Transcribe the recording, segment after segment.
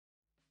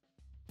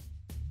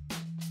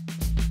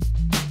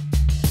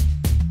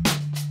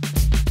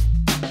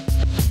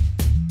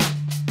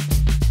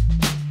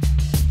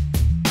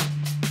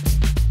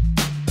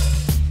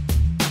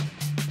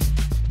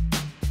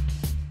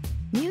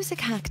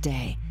Hack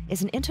Day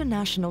is an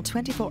international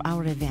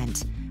 24-hour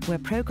event where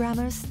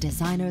programmers,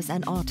 designers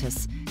and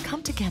artists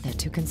come together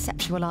to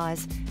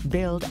conceptualize,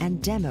 build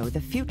and demo the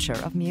future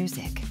of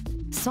music.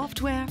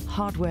 Software,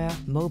 hardware,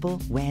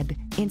 mobile, web,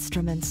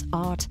 instruments,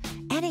 art,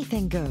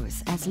 anything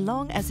goes as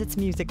long as it's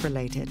music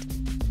related.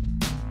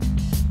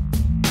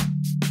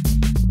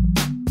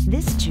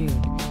 This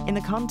June, in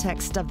the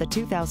context of the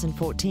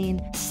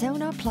 2014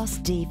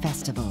 Sónar+D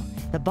Festival,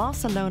 the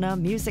Barcelona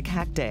Music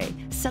Hack Day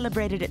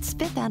celebrated its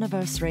 5th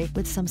anniversary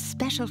with some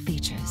special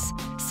features,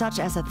 such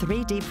as a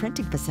 3D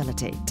printing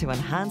facility to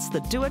enhance the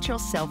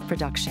do-it-yourself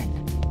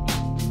production.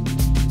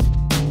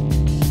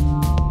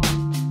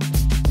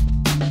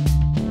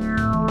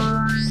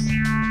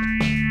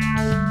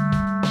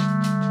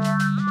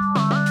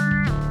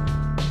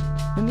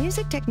 The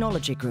Music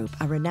Technology Group,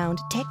 a renowned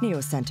techno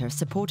center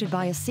supported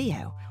by a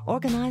CEO,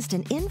 organized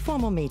an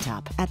informal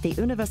meetup at the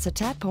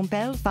Universitat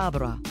Pompeu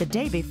Fabra the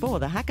day before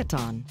the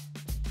hackathon.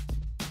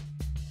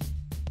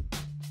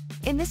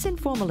 In this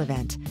informal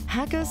event,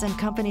 hackers and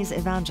companies'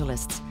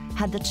 evangelists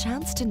had the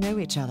chance to know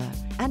each other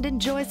and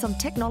enjoy some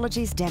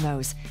technologies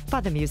demos by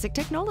the Music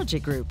Technology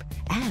Group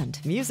and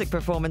music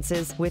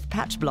performances with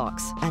patch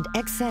blocks and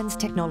Xsense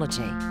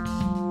technology.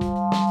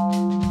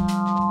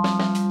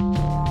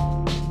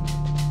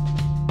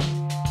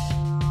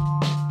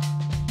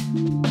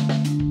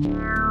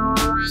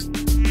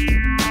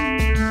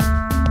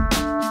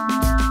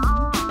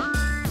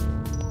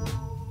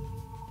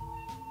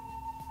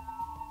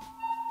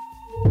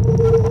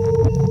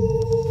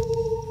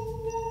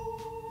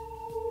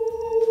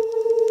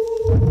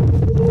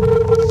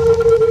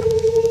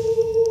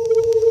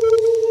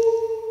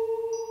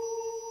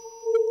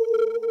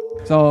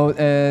 So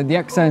the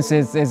Xsense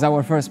is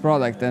our first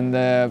product, and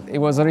it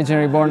was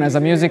originally born as a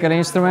musical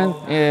instrument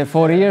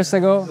 4 years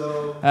ago,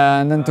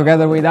 and then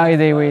together with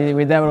ID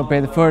we developed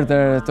it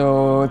further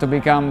to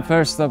become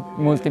first a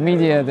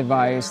multimedia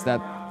device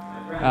that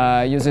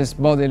uses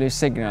bodily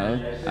signal,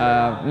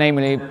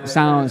 namely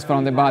sounds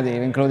from the body,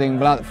 including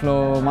blood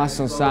flow,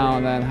 muscle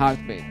sound and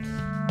heartbeat.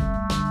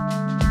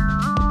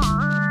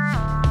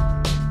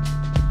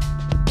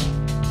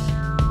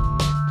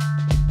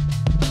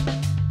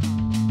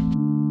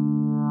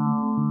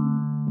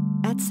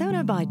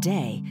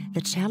 Sonar+D,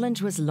 the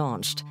challenge was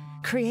launched,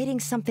 creating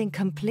something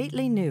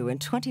completely new in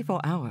 24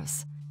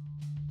 hours.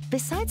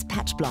 Besides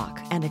Patch Block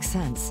and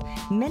Xsense,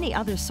 many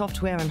other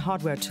software and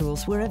hardware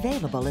tools were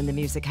available in the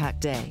Music Hack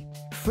Day.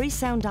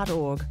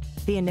 Freesound.org,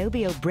 the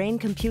Anobio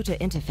Brain-Computer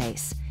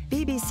Interface,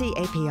 BBC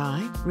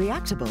API,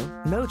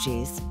 Reactable,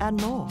 Mojis, and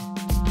more.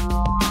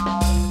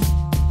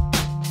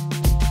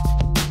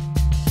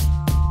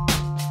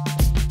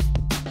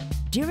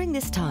 During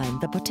this time,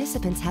 the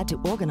participants had to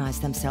organize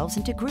themselves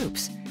into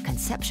groups,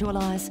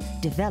 conceptualize,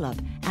 develop,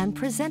 and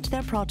present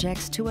their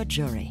projects to a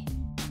jury.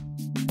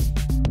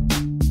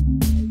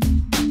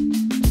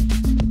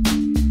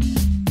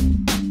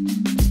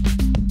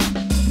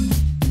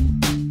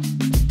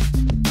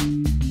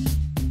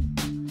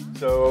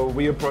 So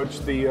we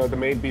approached the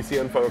main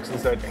BCN folks and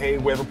said, hey,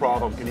 we have a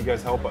problem, can you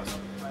guys help us?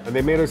 And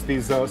they made us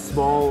these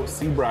small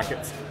C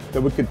brackets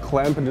that we could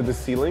clamp into the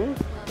ceiling,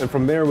 and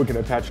from there we could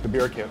attach to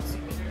beer cans.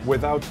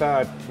 Without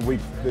that,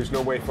 there's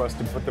no way for us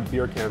to put the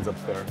beer cans up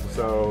there,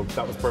 so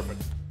that was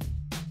perfect.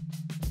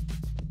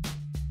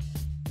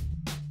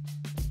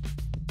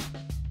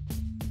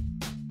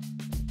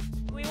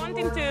 We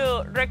wanted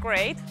to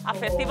recreate a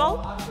festival,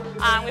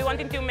 and we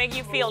wanted to make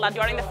you feel that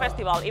you are in the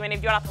festival, even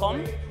if you're at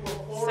home.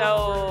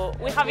 So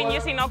we have been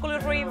using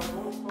Oculus Rift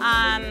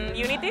and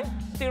Unity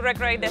to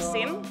recreate the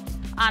scene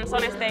and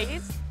some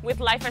stages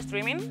with live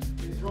streaming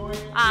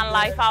and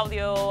live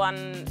audio,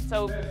 and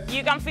so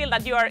you can feel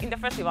that you are in the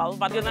festival,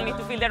 but you don't need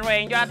to feel the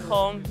rain. You're at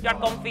home, you're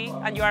comfy,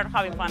 and you are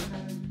having fun.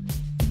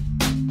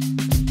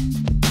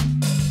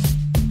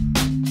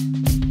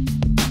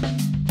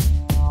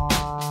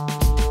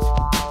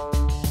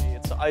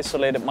 It's an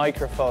isolated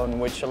microphone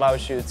which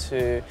allows you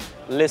to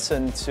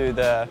listen to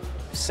the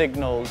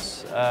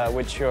signals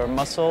which your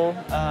muscle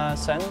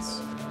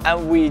sense.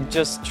 And we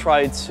just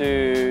try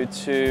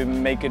to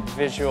make it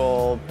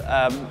visual.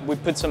 We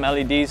put some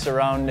LEDs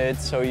around it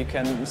so you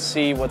can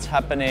see what's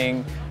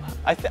happening.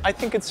 I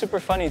think it's super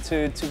funny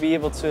to be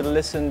able to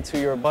listen to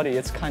your body.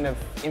 It's kind of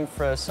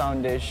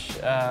infrasoundish,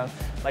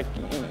 like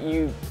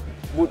you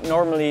would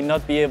normally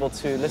not be able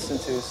to listen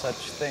to such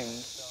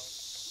things.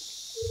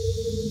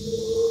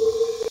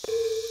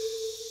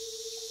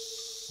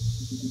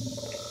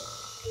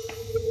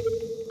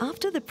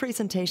 After the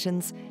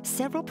presentations,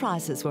 several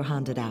prizes were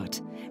handed out,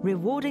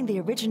 rewarding the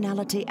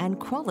originality and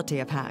quality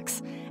of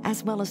hacks,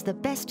 as well as the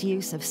best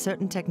use of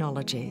certain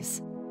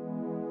technologies.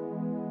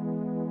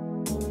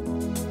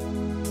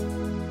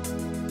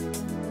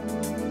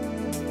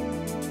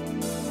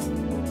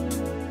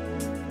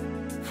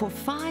 For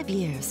 5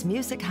 years,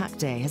 Music Hack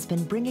Day has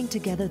been bringing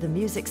together the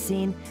music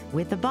scene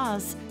with the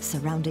buzz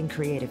surrounding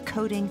creative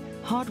coding,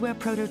 hardware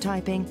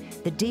prototyping,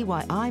 the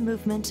DIY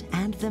movement,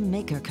 and the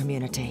maker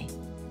community.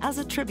 As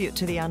a tribute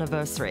to the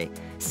anniversary,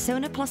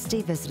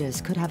 Sonar+D visitors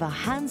could have a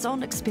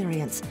hands-on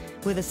experience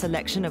with a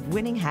selection of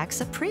winning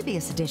hacks of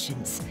previous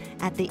editions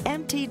at the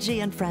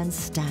MTG and Friends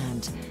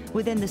stand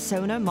within the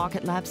Sonar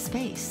Market Lab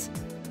space.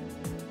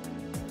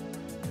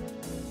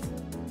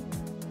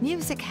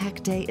 Music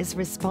Hack Day is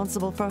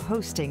responsible for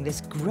hosting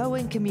this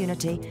growing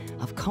community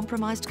of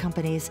compromised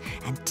companies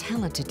and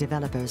talented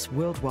developers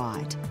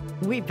worldwide.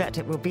 We bet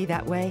it will be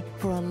that way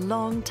for a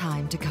long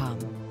time to come.